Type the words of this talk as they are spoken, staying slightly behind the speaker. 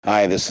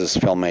Hi, this is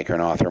filmmaker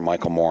and author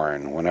Michael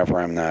Morin.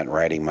 Whenever I'm not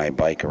riding my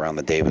bike around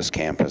the Davis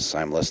campus,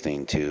 I'm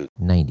listening to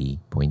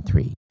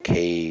 90.3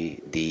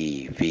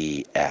 KDVS,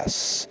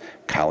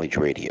 College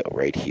Radio,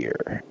 right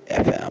here,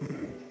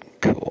 FM.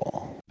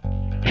 Cool.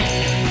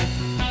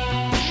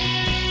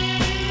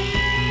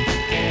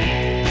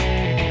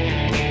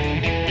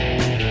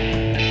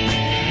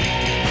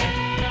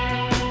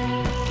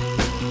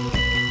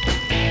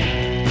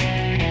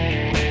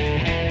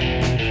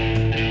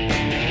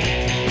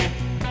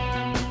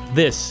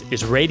 This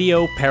is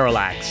Radio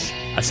Parallax,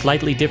 a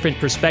slightly different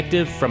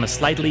perspective from a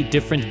slightly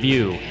different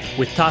view,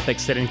 with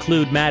topics that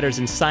include matters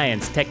in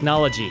science,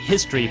 technology,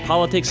 history,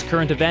 politics,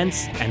 current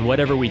events, and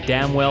whatever we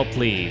damn well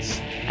please.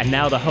 And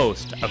now the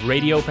host of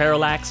Radio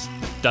Parallax,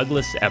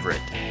 Douglas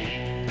Everett.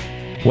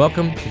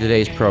 Welcome to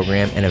today's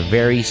program, and a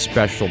very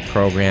special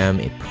program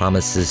it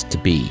promises to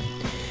be.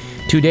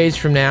 2 days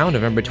from now,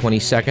 November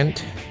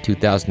 22nd,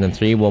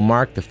 2003, will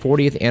mark the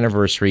 40th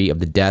anniversary of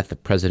the death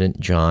of President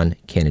John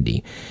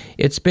Kennedy.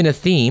 It's been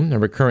a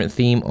recurrent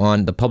theme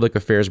on the public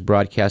affairs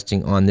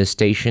broadcasting on this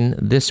station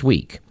this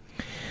week.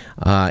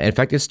 In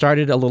fact, it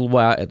started a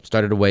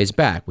ways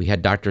back. We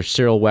had Dr.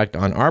 Cyril Wecht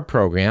on our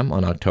program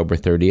on October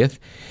 30th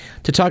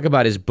to talk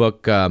about his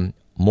book,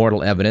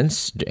 Mortal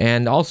Evidence,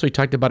 and also he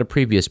talked about a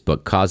previous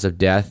book, Cause of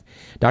Death.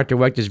 Dr.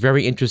 Wecht is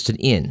very interested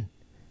in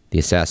the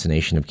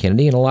assassination of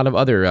Kennedy and a lot of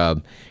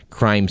other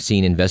crime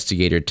scene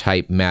investigator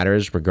type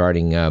matters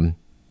regarding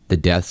the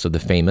deaths of the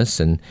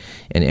famous and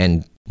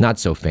not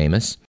so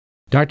famous.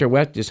 Dr.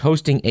 Wecht is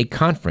hosting a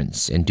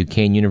conference in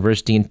Duquesne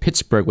University in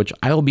Pittsburgh, which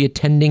I will be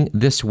attending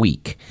this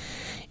week,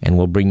 and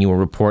we'll bring you a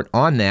report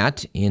on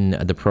that in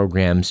the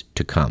programs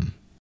to come.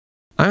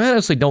 I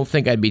honestly don't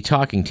think I'd be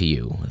talking to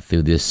you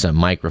through this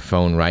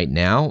microphone right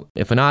now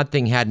if an odd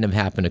thing hadn't have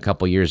happened a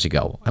couple years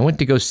ago. I went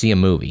to go see a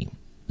movie.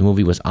 The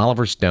movie was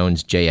Oliver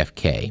Stone's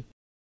JFK.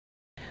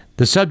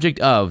 The subject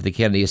of the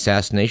Kennedy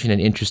assassination had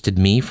interested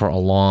me for a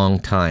long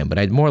time, but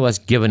I'd more or less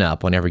given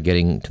up on ever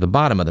getting to the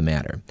bottom of the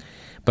matter.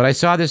 But I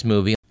saw this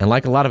movie, and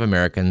like a lot of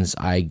Americans,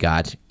 I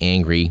got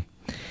angry.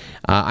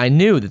 I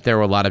knew that there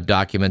were a lot of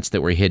documents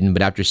that were hidden,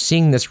 but after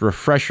seeing this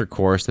refresher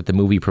course that the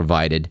movie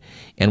provided,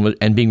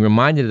 and being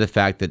reminded of the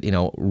fact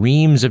that,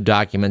 reams of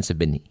documents have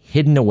been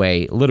hidden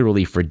away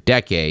literally for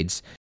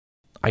decades,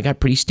 I got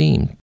pretty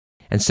steamed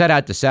and set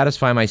out to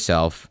satisfy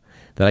myself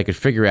that I could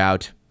figure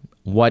out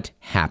what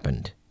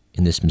happened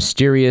in this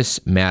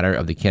mysterious matter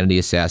of the Kennedy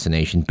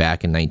assassination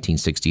back in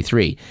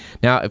 1963.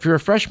 Now, if you're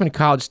a freshman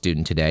college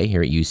student today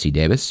here at UC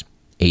Davis,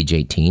 age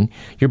 18,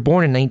 you're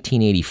born in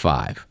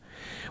 1985,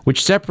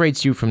 which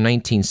separates you from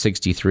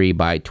 1963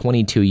 by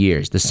 22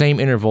 years, the same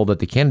interval that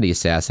the Kennedy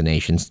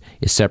assassination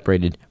is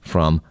separated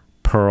from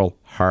Pearl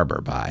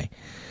Harbor by.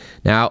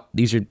 Now,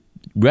 these are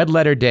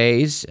red-letter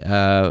days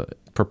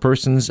for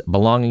persons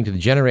belonging to the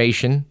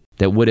generation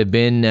that would have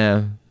been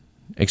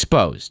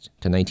exposed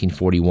to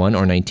 1941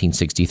 or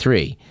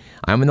 1963.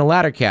 I'm in the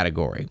latter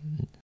category.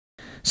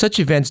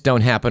 Such events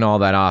don't happen all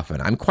that often.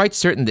 I'm quite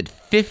certain that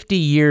 50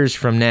 years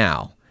from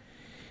now,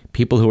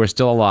 people who are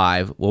still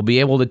alive will be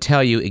able to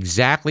tell you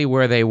exactly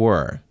where they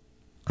were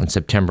on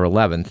September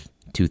 11th,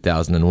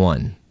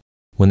 2001,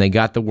 when they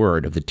got the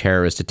word of the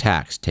terrorist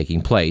attacks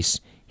taking place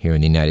here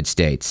in the United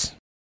States.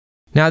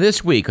 Now,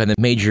 this week on the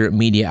major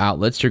media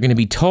outlets, you're going to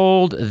be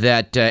told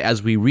that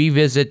as we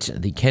revisit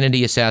the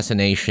Kennedy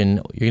assassination,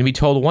 you're going to be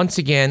told once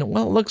again,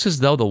 well, it looks as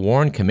though the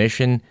Warren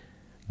Commission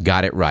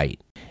got it right.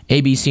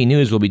 ABC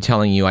News will be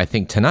telling you, I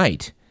think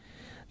tonight,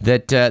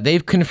 that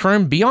they've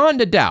confirmed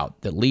beyond a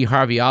doubt that Lee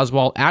Harvey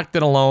Oswald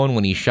acted alone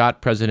when he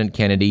shot President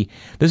Kennedy.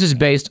 This is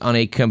based on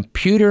a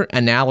computer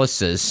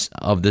analysis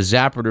of the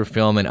Zapruder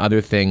film and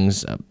other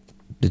things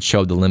that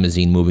showed the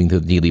limousine moving through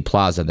the Dealey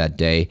Plaza that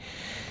day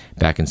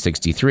back in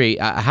 63,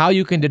 how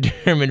you can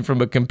determine from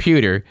a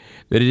computer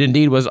that it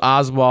indeed was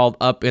Oswald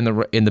up in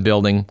the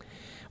building,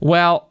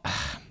 well,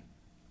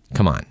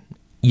 come on,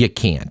 you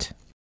can't.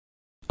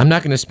 I'm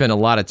not going to spend a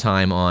lot of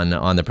time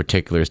on the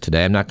particulars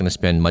today. I'm not going to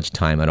spend much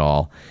time at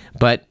all,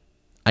 but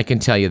I can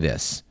tell you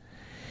this.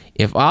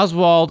 If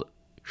Oswald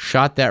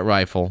shot that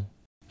rifle,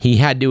 he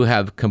had to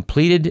have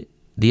completed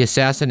the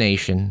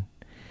assassination,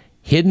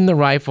 hidden the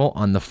rifle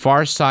on the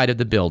far side of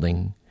the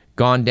building,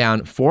 gone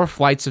down 4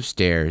 flights of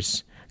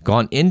stairs,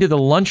 gone into the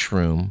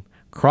lunchroom,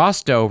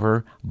 crossed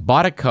over,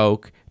 bought a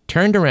Coke,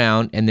 turned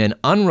around, and then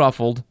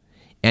unruffled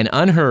and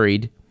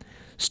unhurried,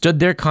 stood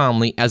there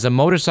calmly as a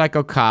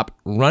motorcycle cop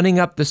running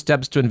up the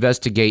steps to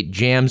investigate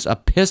jams a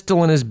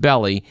pistol in his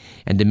belly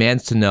and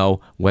demands to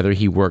know whether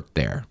he worked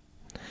there.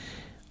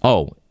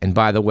 Oh, and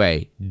by the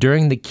way,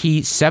 during the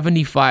key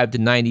 75 to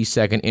 90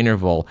 second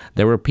interval,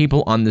 there were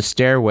people on the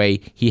stairway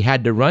he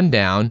had to run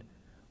down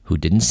who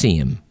didn't see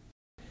him.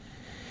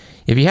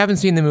 If you haven't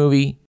seen the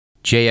movie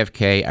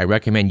JFK, I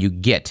recommend you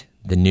get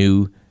the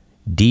new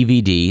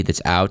DVD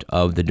that's out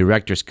of the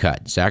director's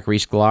cut. Zachary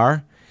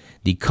Sklar,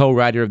 the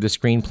co-writer of the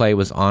screenplay,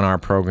 was on our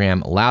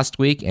program last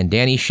week, and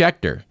Danny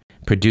Schechter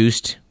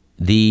produced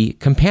the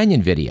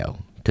companion video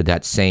to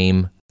that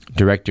same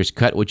director's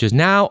cut, which is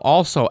now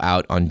also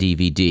out on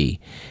DVD.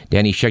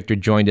 Danny Schechter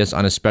joined us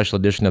on a special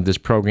edition of this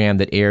program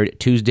that aired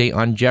Tuesday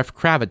on Jeff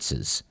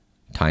Kravitz's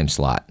time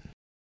slot.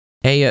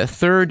 A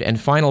third and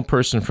final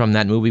person from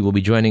that movie will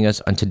be joining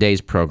us on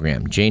today's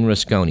program, Jane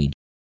Rusconi.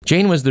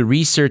 Jane was the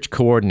research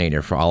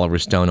coordinator for Oliver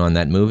Stone on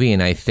that movie,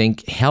 and I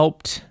think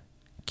helped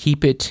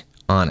keep it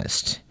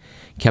honest.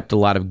 Kept a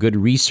lot of good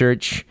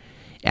research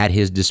at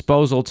his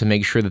disposal to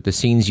make sure that the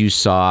scenes you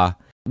saw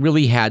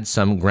really had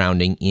some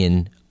grounding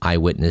in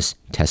eyewitness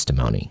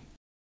testimony.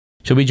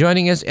 She'll be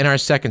joining us in our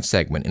second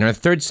segment. In our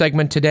third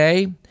segment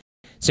today,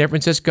 San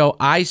Francisco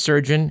eye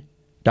surgeon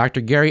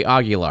Dr. Gary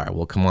Aguilar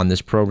will come on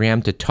this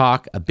program to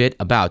talk a bit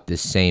about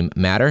this same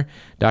matter.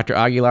 Dr.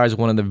 Aguilar is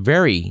one of the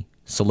very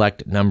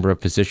select number of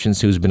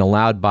physicians who's been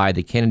allowed by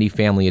the Kennedy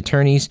family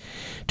attorneys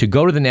to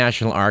go to the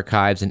National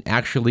Archives and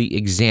actually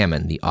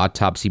examine the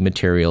autopsy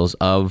materials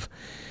of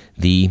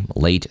the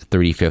late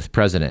 35th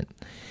president.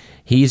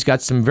 He's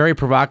got some very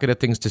provocative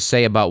things to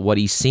say about what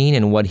he's seen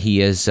and what he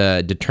has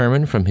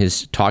determined from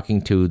his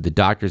talking to the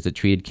doctors that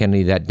treated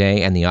Kennedy that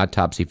day and the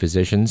autopsy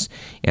physicians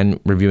and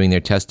reviewing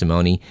their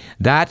testimony.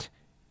 That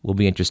will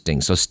be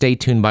interesting. So stay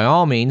tuned by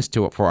all means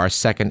for our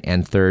second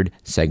and third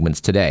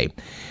segments today.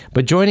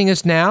 But joining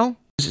us now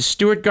is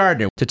Stuart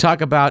Gardner to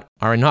talk about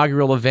our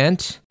inaugural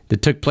event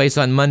that took place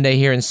on Monday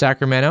here in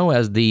Sacramento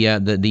as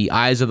the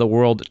eyes of the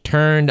world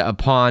turned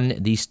upon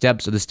the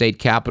steps of the state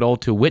capitol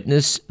to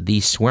witness the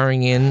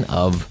swearing in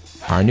of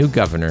our new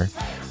governor,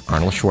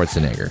 Arnold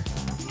Schwarzenegger.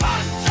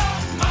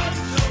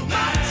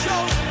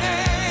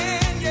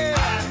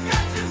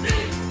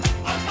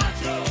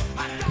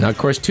 Now, of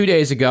course, 2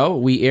 days ago,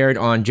 we aired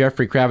on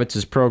Jeffrey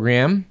Kravitz's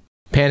program,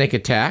 Panic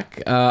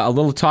Attack, a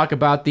little talk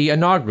about the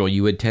inaugural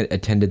you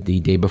attended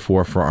the day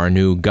before for our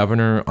new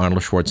governor,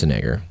 Arnold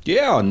Schwarzenegger.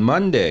 Yeah, on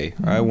Monday,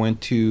 I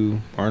went to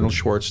Arnold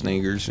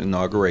Schwarzenegger's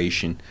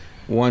inauguration.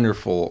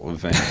 Wonderful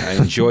event. I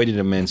enjoyed it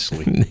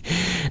immensely.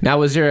 Now,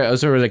 was there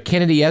a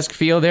Kennedy-esque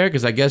feel there?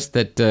 Because I guess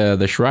that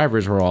the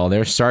Shrivers were all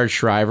there. Sarge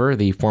Shriver,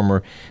 the former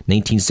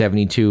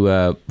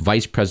 1972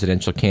 vice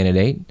presidential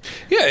candidate.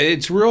 Yeah,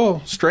 it's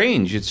real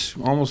strange. It's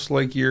almost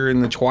like you're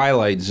in the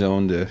Twilight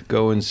Zone to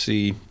go and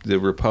see the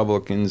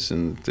Republicans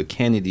and the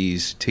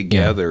Kennedys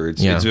together.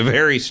 It's a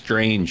very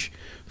strange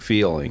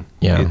feeling.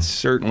 Yeah. It's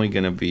certainly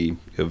going to be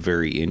a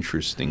very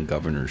interesting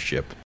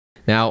governorship.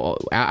 Now,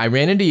 I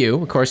ran into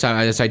you. Of course,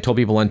 as I told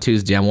people on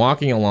Tuesday, I'm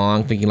walking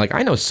along thinking, like,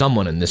 I know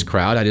someone in this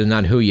crowd. I did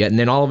not know who yet. And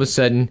then all of a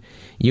sudden,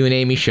 you and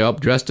Amy show up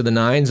dressed to the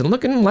nines and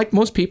looking like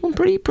most people. I'm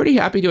pretty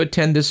happy to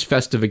attend this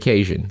festive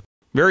occasion.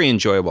 Very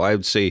enjoyable. I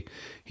would say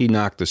he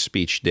knocked the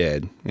speech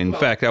dead. In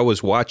fact, I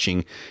was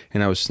watching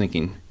and I was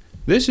thinking,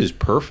 this is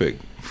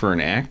perfect for an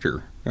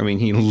actor. I mean,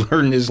 he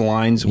learned his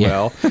lines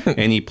well,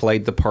 and he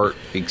played the part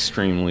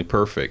extremely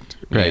perfect.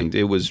 Right. And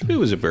it was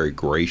a very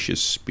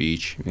gracious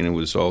speech, and it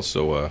was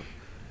also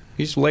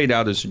he's laid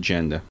out his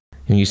agenda.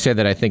 And you said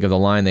that, I think of the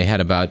line they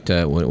had about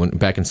when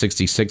back in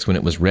 '66 when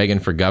it was Reagan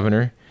for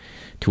governor,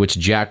 to which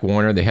Jack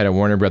Warner, the head of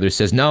Warner Brothers,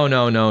 says,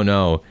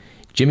 no,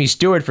 Jimmy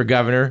Stewart for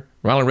governor,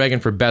 Ronald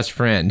Reagan for best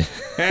friend.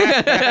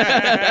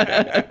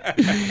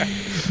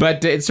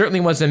 But it certainly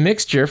was a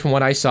mixture from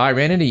what I saw. I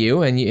ran into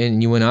you, and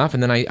you went off,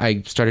 and then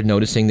I started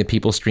noticing the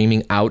people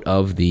streaming out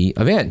of the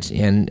event.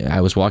 And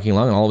I was walking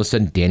along, and all of a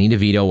sudden, Danny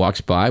DeVito walks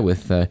by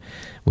with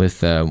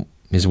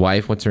his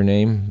wife. What's her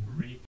name?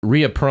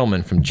 Rhea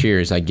Perlman from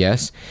Cheers, I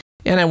guess.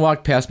 And I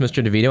walked past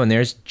Mr. DeVito, and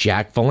there's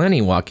Jack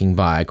Valenti walking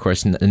by. Of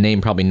course, a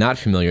name probably not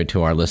familiar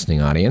to our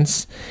listening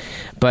audience.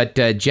 But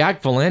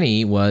Jack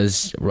Valenti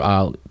was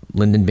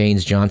Lyndon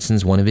Baines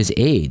Johnson's one of his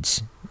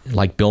aides,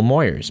 like Bill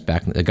Moyers,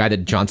 the guy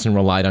that Johnson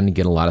relied on to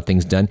get a lot of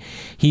things done.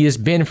 He has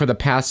been for the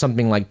past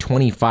something like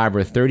 25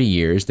 or 30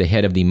 years the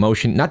head of the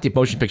not the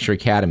Motion Picture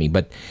Academy,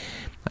 but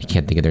I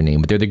can't think of their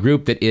name, but they're the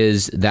group that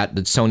is that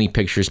Sony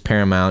Pictures,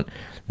 Paramount,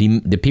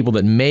 the people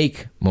that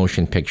make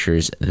motion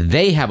pictures.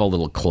 They have a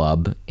little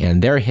club,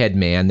 and their head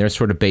man, their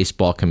sort of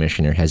baseball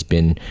commissioner, has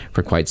been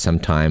for quite some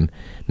time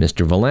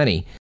Mr.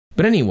 Valenti.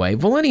 But anyway,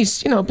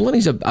 Valenti's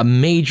a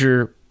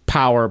major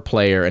power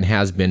player and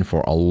has been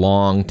for a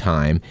long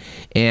time.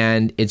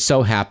 And it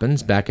so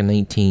happens, back in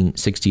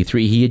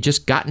 1963, he had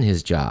just gotten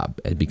his job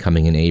at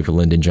becoming an aide for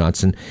Lyndon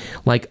Johnson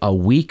like a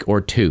week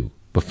or two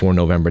before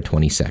November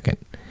 22nd.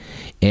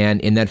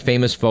 And in that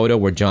famous photo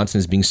where Johnson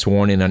is being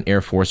sworn in on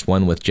Air Force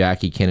One with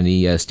Jackie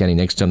Kennedy standing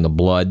next to him, the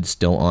blood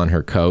still on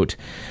her coat,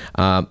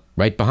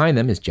 right behind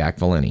them is Jack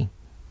Valenti.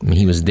 I mean,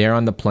 he was there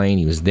on the plane.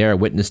 He was there, a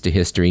witness to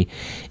history.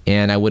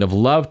 And I would have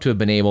loved to have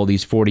been able,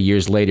 these 40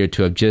 years later,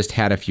 to have just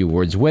had a few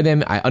words with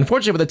him.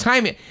 Unfortunately, by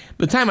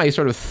the time I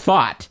sort of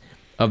thought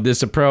of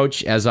this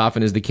approach, as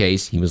often is the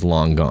case, he was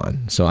long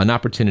gone. So an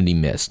opportunity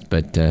missed.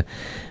 But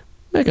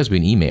I guess we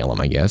can email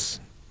him, I guess.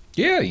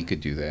 Yeah, you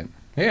could do that.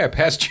 Yeah, I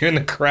passed you in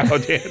the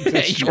crowd.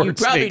 You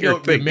probably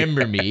don't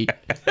remember me.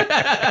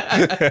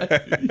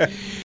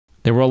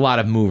 There were a lot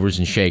of movers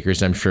and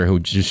shakers, I'm sure,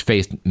 whose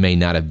face may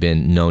not have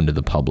been known to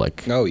the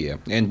public. Oh, yeah.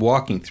 And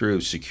walking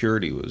through,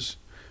 security was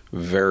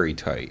very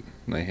tight.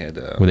 They had.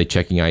 Were they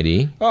checking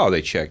ID? Oh,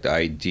 they checked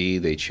ID.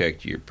 They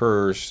checked your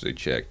purse. They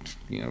checked.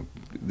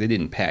 They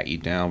didn't pat you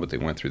down, but they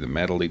went through the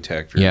metal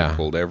detector. Yeah. They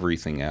pulled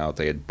everything out.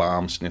 They had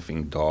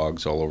bomb-sniffing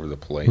dogs all over the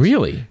place.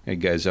 Really? They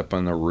had guys up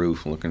on the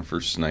roof looking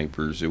for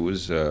snipers. It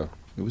was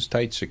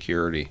tight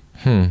security.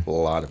 A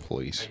lot of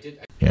police.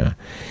 Yeah.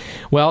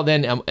 Well,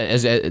 then,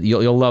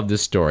 you'll love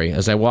this story.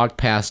 As I walked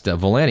past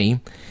Valeni,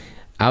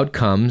 out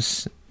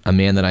comes a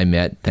man that I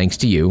met, thanks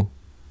to you,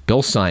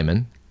 Bill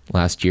Simon,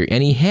 last year,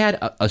 and he had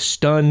a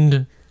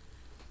stunned,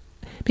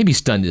 maybe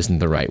stunned isn't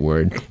the right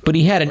word, but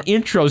he had an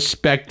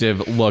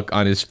introspective look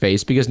on his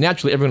face, because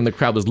naturally everyone in the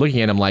crowd was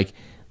looking at him like,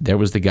 there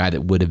was the guy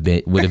that would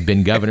have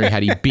been governor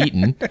had he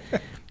beaten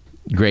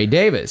Gray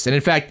Davis. And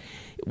in fact,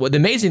 the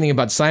amazing thing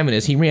about Simon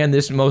is he ran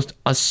this most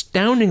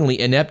astoundingly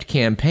inept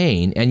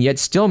campaign and yet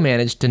still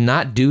managed to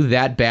not do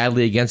that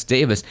badly against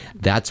Davis.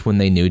 That's when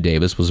they knew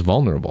Davis was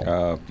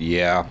vulnerable.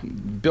 Yeah.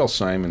 Bill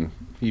Simon,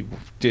 he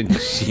didn't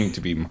seem to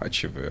be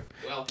much of a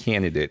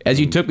candidate. As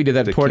you took me to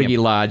that Portuguese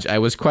Lodge, I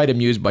was quite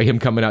amused by him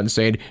coming out and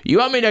saying, "You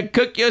want me to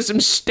cook you some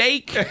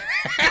steak?"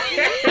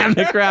 And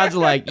the crowd's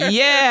like,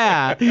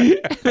 "Yeah." And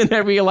then I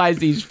realized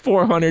these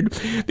 400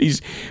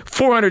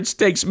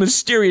 steaks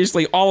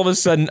mysteriously all of a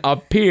sudden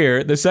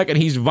appear the second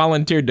he's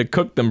volunteered to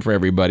cook them for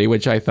everybody,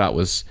 which I thought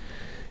was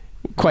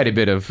quite a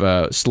bit of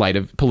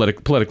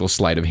political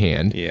sleight of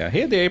hand. Yeah, he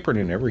had the apron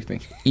and everything.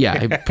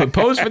 Yeah, I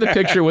posed for the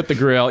picture with the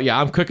grill. Yeah,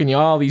 I'm cooking you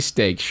all these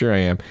steaks. Sure I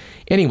am.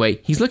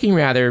 Anyway, he's looking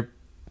rather,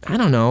 I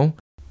don't know,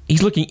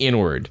 he's looking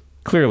inward,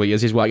 clearly,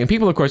 as he's walking. And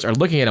people, of course, are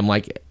looking at him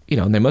like,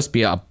 there must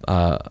be a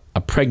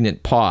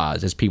pregnant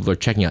pause as people are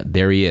checking out.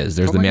 There he is.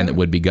 There's the man that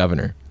would be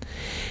governor.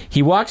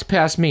 He walks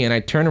past me, and I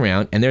turn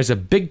around, and there's a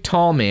big,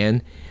 tall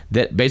man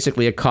that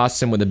basically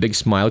accosts him with a big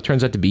smile. It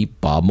turns out to be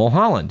Bob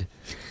Mulholland,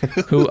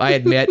 who I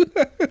had met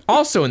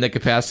also in the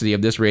capacity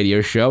of this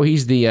radio show.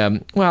 He's the,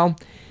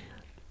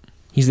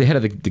 he's the head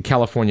of the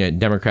California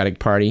Democratic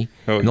Party.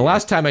 Oh, and the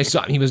last time I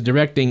saw him, he was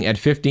directing at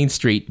 15th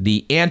Street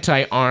the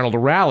anti-Arnold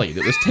rally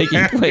that was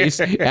taking place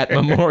at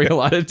Memorial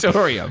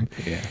Auditorium.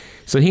 Yeah.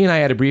 So he and I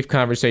had a brief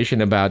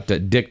conversation about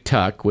Dick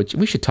Tuck, which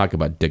we should talk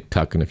about Dick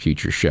Tuck in a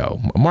future show.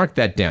 Mark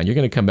that down. You're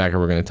going to come back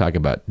and we're going to talk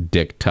about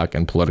Dick Tuck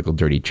and political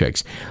dirty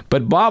tricks.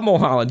 But Bob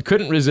Mulholland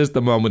couldn't resist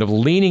the moment of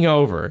leaning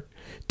over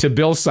to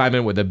Bill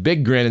Simon with a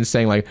big grin and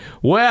saying like,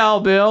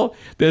 "Well, Bill,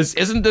 this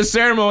isn't the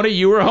ceremony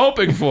you were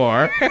hoping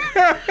for."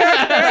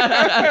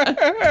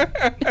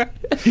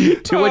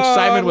 To which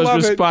Simon was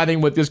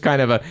responding with this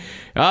kind of a,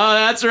 "Oh,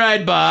 that's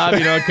right, Bob,"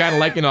 kind of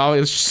like,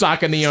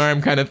 sock in the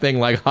arm kind of thing,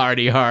 like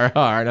hardy har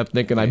har. And I'm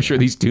thinking, I'm sure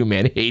these two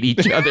men hate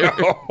each other.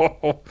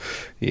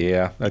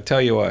 Yeah, I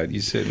tell you what,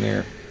 you're sitting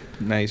there,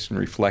 nice and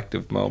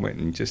reflective moment,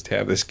 and just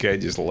have this guy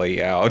just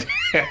lay out.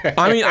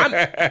 I mean,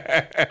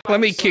 let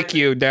me kick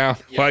you down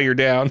while you're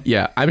down.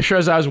 Yeah, I'm sure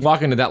as I was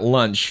walking to that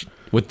lunch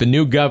with the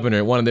new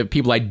governor, one of the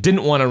people I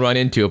didn't want to run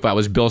into if I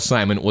was Bill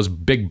Simon was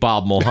big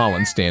Bob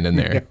Mulholland standing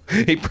there.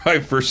 He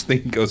probably first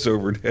thing goes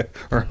over to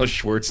Arnold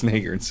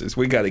Schwarzenegger and says,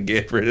 "We got to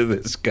get rid of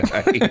this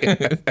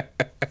guy."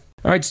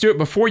 All right, Stuart,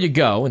 before you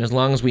go, and as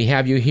long as we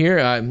have you here,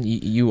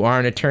 you are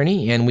an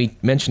attorney, and we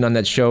mentioned on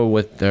that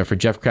show for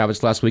Jeff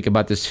Kravitz last week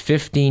about this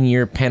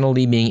 15-year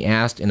penalty being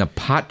asked in a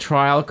pot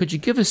trial. Could you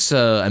give us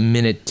a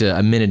minute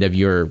of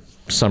your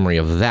summary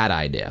of that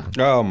idea?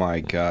 Oh,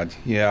 my God.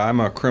 Yeah, I'm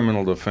a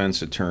criminal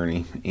defense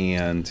attorney,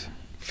 and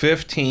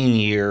 15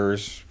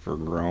 years for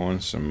growing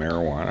some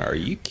marijuana. Are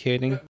you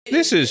kidding?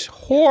 This is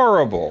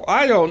horrible.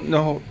 I don't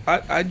know.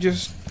 I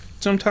just,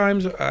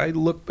 sometimes I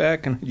look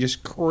back and I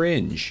just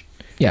cringe.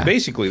 Yeah.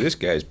 Basically, this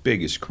guy's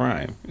biggest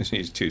crime is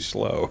he's too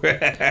slow.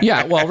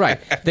 Yeah, well,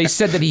 right. They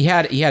said that he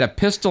had a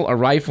pistol, a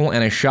rifle,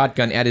 and a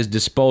shotgun at his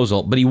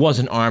disposal, but he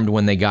wasn't armed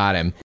when they got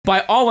him.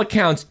 By all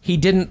accounts, he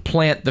didn't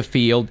plant the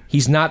field.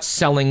 He's not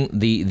selling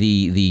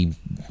the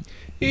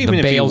Even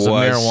if bales he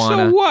was, of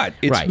marijuana. So what?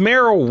 It's right.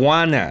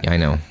 marijuana. I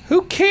know.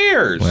 Who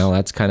cares? Well,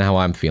 that's kind of how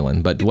I'm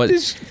feeling. But what?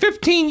 This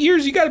 15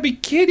 years, you got to be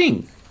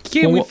kidding.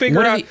 Can't we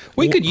figure out?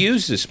 We could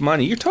use this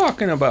money. You're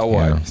talking about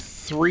what? Yeah.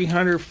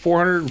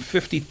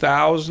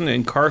 450,000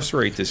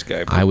 incarcerate this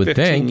guy for I would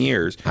 15 think.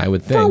 years. I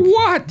would think. For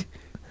what?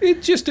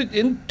 It just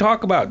didn't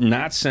talk about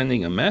not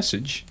sending a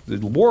message.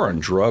 The war on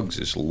drugs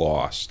is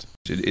lost.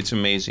 It's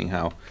amazing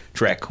how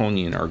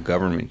draconian our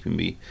government can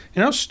be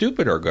and how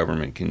stupid our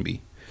government can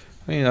be.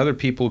 I mean, other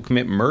people who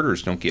commit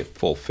murders don't get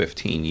full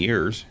 15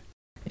 years.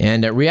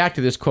 And react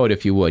to this quote,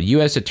 if you would.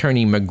 U.S.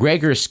 Attorney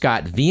McGregor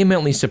Scott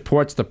vehemently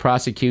supports the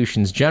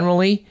prosecutions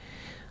generally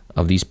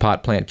of these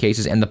pot plant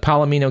cases and the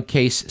Palomino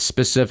case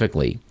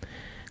specifically.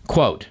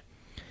 Quote,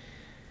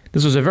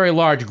 "This was a very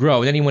large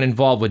grow, and anyone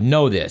involved would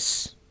know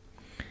this.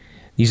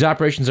 These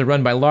operations are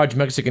run by large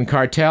Mexican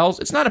cartels.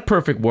 It's not a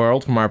perfect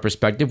world from our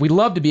perspective. We'd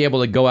love to be able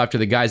to go after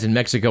the guys in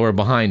Mexico who are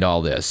behind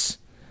all this."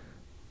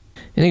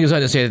 And he goes on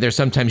to say that there's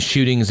sometimes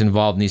shootings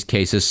involved in these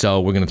cases, so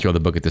we're going to throw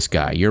the book at this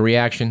guy. Your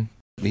reaction?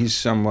 He's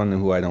someone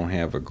who I don't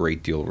have a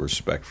great deal of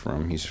respect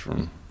from. He's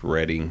from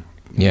Reading.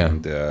 Yeah.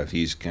 And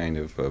he's kind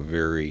of a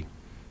very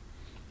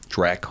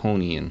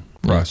draconian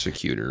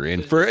prosecutor.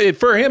 And for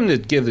him to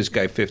give this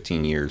guy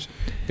 15 years,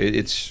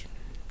 it's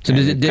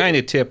kind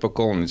of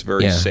typical, and it's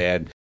very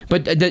sad.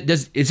 But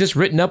is this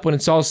written up when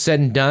it's all said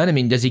and done? I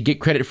mean, does he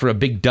get credit for a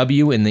big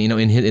W in the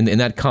in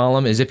that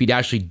column as if he'd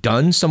actually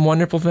done some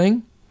wonderful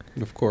thing?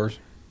 Of course.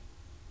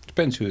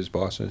 Depends who his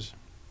boss is.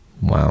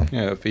 Wow.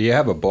 Yeah, if you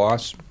have a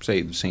boss,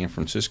 say the San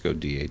Francisco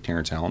DA,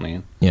 Terrence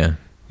Hallinan,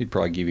 he'd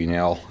probably give you an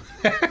L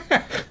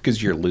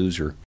because you're a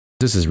loser.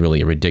 This is really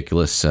a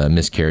ridiculous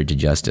miscarriage of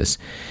justice.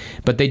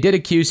 But they did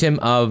accuse him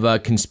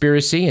of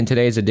conspiracy, and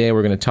today is a day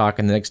we're going to talk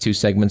in the next two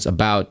segments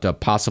about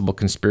possible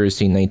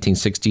conspiracy in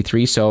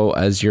 1963. So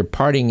as your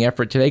parting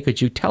effort today,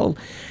 could you tell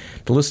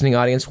the listening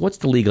audience what's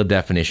the legal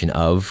definition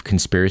of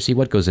conspiracy?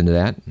 What goes into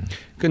that?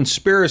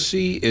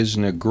 Conspiracy is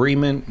an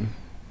agreement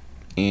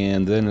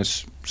and then a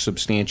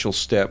substantial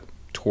step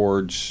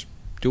towards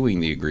doing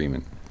the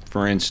agreement.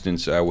 For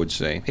instance, I would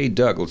say, hey,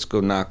 Doug, let's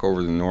go knock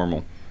over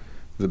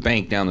the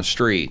bank down the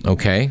street.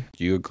 Okay.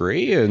 Do you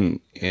agree? And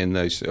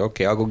I say,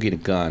 okay, I'll go get a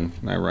gun.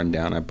 And I run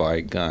down, I buy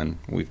a gun.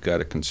 We've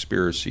got a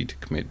conspiracy to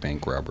commit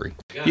bank robbery.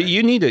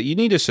 You need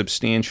a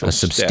substantial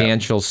step.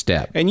 Substantial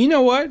step. And you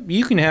know what?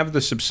 You can have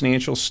the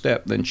substantial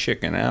step, then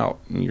chicken out,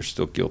 and you're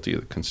still guilty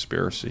of the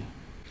conspiracy.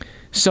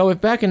 So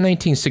if back in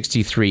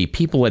 1963,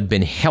 people had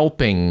been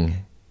helping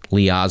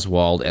Lee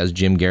Oswald, as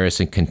Jim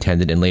Garrison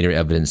contended and later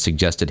evidence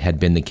suggested had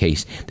been the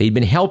case, they'd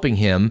been helping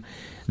him,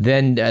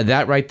 then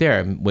that right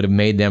there would have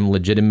made them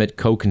legitimate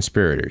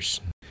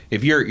co-conspirators.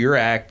 If you're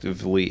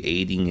actively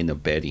aiding and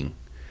abetting,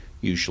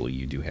 usually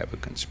you do have a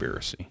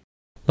conspiracy.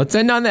 Let's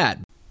end on that.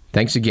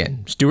 Thanks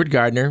again. Stuart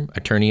Gardner,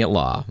 attorney at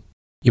law.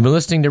 You've been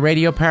listening to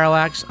Radio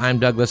Parallax. I'm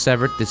Douglas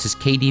Everett. This is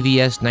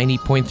KDVS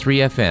 90.3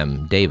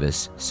 FM,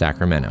 Davis,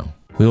 Sacramento.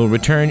 We will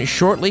return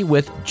shortly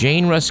with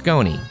Jane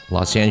Rusconi,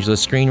 Los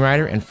Angeles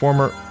screenwriter and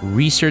former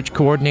research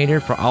coordinator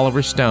for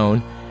Oliver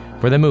Stone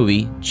for the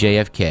movie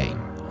JFK.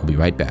 We'll be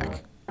right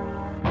back.